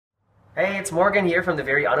Hey, it's Morgan here from the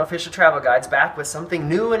very unofficial travel guides, back with something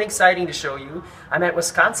new and exciting to show you. I'm at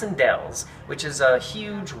Wisconsin Dells, which is a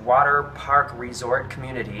huge water park resort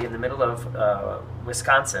community in the middle of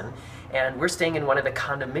Wisconsin, and we're staying in one of the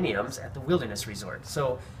condominiums at the Wilderness Resort.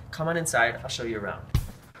 So come on inside, I'll show you around.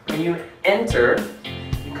 When you enter,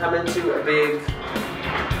 you come into a big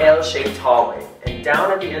L-shaped hallway, and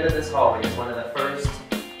down at the end of this hallway is one of the first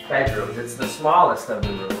bedrooms. It's the smallest of the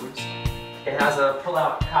rooms. It has a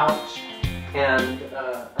pull-out couch and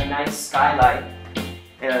a nice skylight,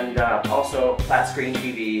 and also flat screen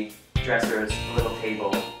TV, dressers, a little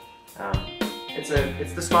table.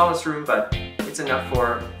 It's the smallest room, but it's enough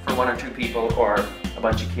for one or two people or a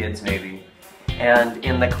bunch of kids maybe. And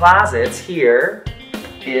in the closets here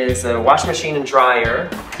is a washing machine and dryer,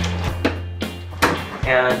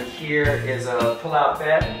 and here is a pull-out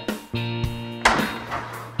bed.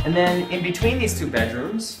 And then in between these two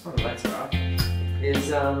bedrooms, oh, the lights are off,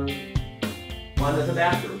 is one of the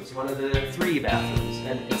bathrooms, one of the 3 bathrooms.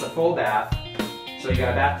 And it's a full bath, so you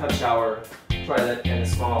got a bathtub, shower, toilet, and a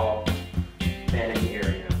small vanity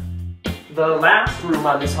area. The last room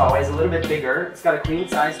on this hallway is a little bit bigger. It's got a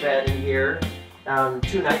queen-size bed in here, 2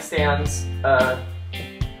 nightstands,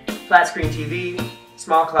 flat screen TV,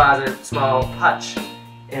 small closet, small hutch,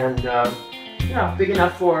 and you know, big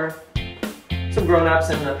enough for some grown-ups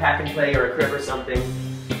and a pack and play or a crib or something.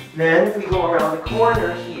 Then if we go around the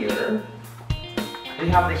corner here, we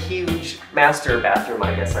have the huge master bathroom,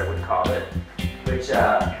 I guess I would call it, which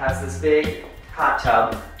has this big hot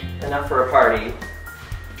tub, enough for a party,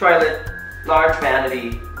 toilet, large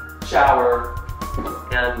vanity, shower,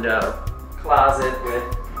 and closet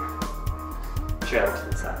with shelves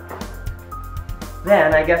inside.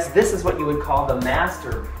 Then I guess this is what you would call the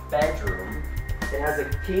master bedroom. It has a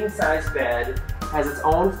king-size bed, has its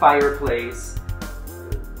own fireplace,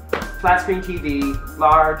 flat screen TV,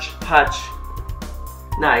 large hutch,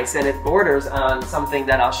 nice, and it borders on something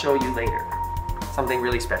that I'll show you later, something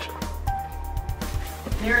really special.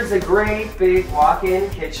 Here's a great big walk-in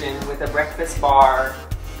kitchen with a breakfast bar,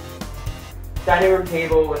 dining room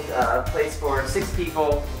table with a place for 6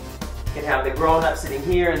 people. You can have the grown-ups sitting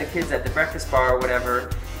here and the kids at the breakfast bar or whatever.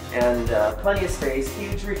 And plenty of space,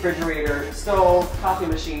 huge refrigerator, stove, coffee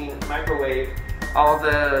machine, microwave. All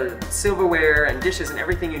the silverware and dishes and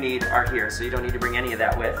everything you need are here, so you don't need to bring any of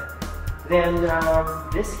that with. Then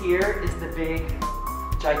this here is the big,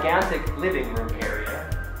 gigantic living room area.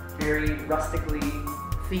 Very rustically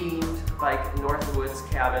themed, like Northwoods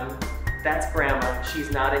cabin. That's Grandma,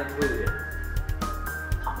 she's not included.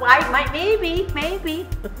 Maybe.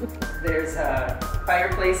 There's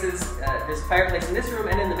fireplaces. There's a fireplace in this room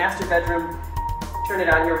and in the master bedroom. Turn it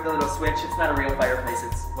on here with a little switch. It's not a real fireplace.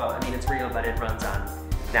 It's real, but it runs on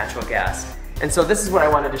natural gas. And so this is what I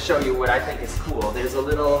wanted to show you, what I think is cool. There's a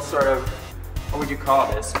little sort of, what would you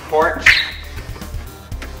call this, porch,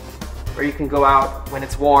 where you can go out when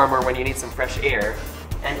it's warm or when you need some fresh air.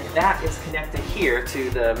 And that is connected here to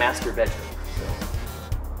the master bedroom. So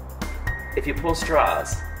if you pull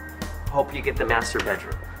straws, hope you get the master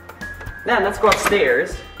bedroom. Then let's go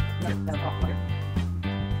upstairs.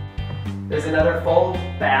 There's another full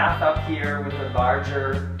bath up here with a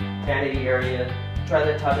larger vanity area,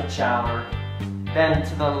 toilet, tub, and shower. Then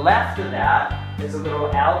to the left of that, there's a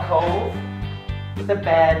little alcove with a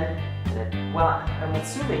bed. Well, I'm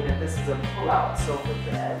assuming that this is a pull-out sofa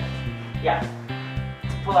bed. Yeah,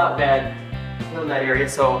 it's a pull-out bed, little night area,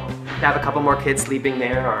 so have a couple more kids sleeping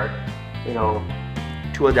there, or, you know,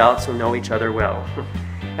 2 adults who know each other well.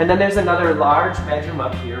 And then there's another large bedroom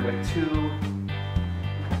up here with 2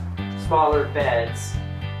 smaller beds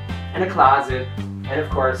and a closet, and of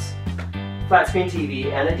course, flat screen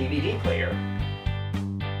TV and a DVD player.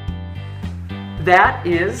 That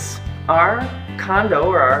is our condo,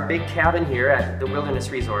 or our big cabin here at the Wilderness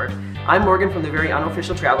Resort. I'm Morgan from the very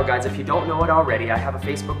unofficial travel guides. If you don't know it already, I have a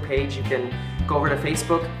Facebook page. You can go over to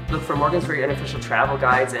Facebook, look for Morgan's very unofficial travel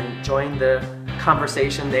guides, and join the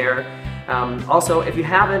conversation there. Also, if you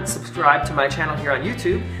haven't subscribed to my channel here on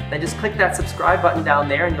YouTube, then just click that subscribe button down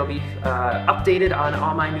there and you'll be updated on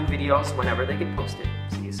all my new videos whenever they get posted.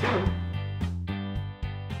 See you soon.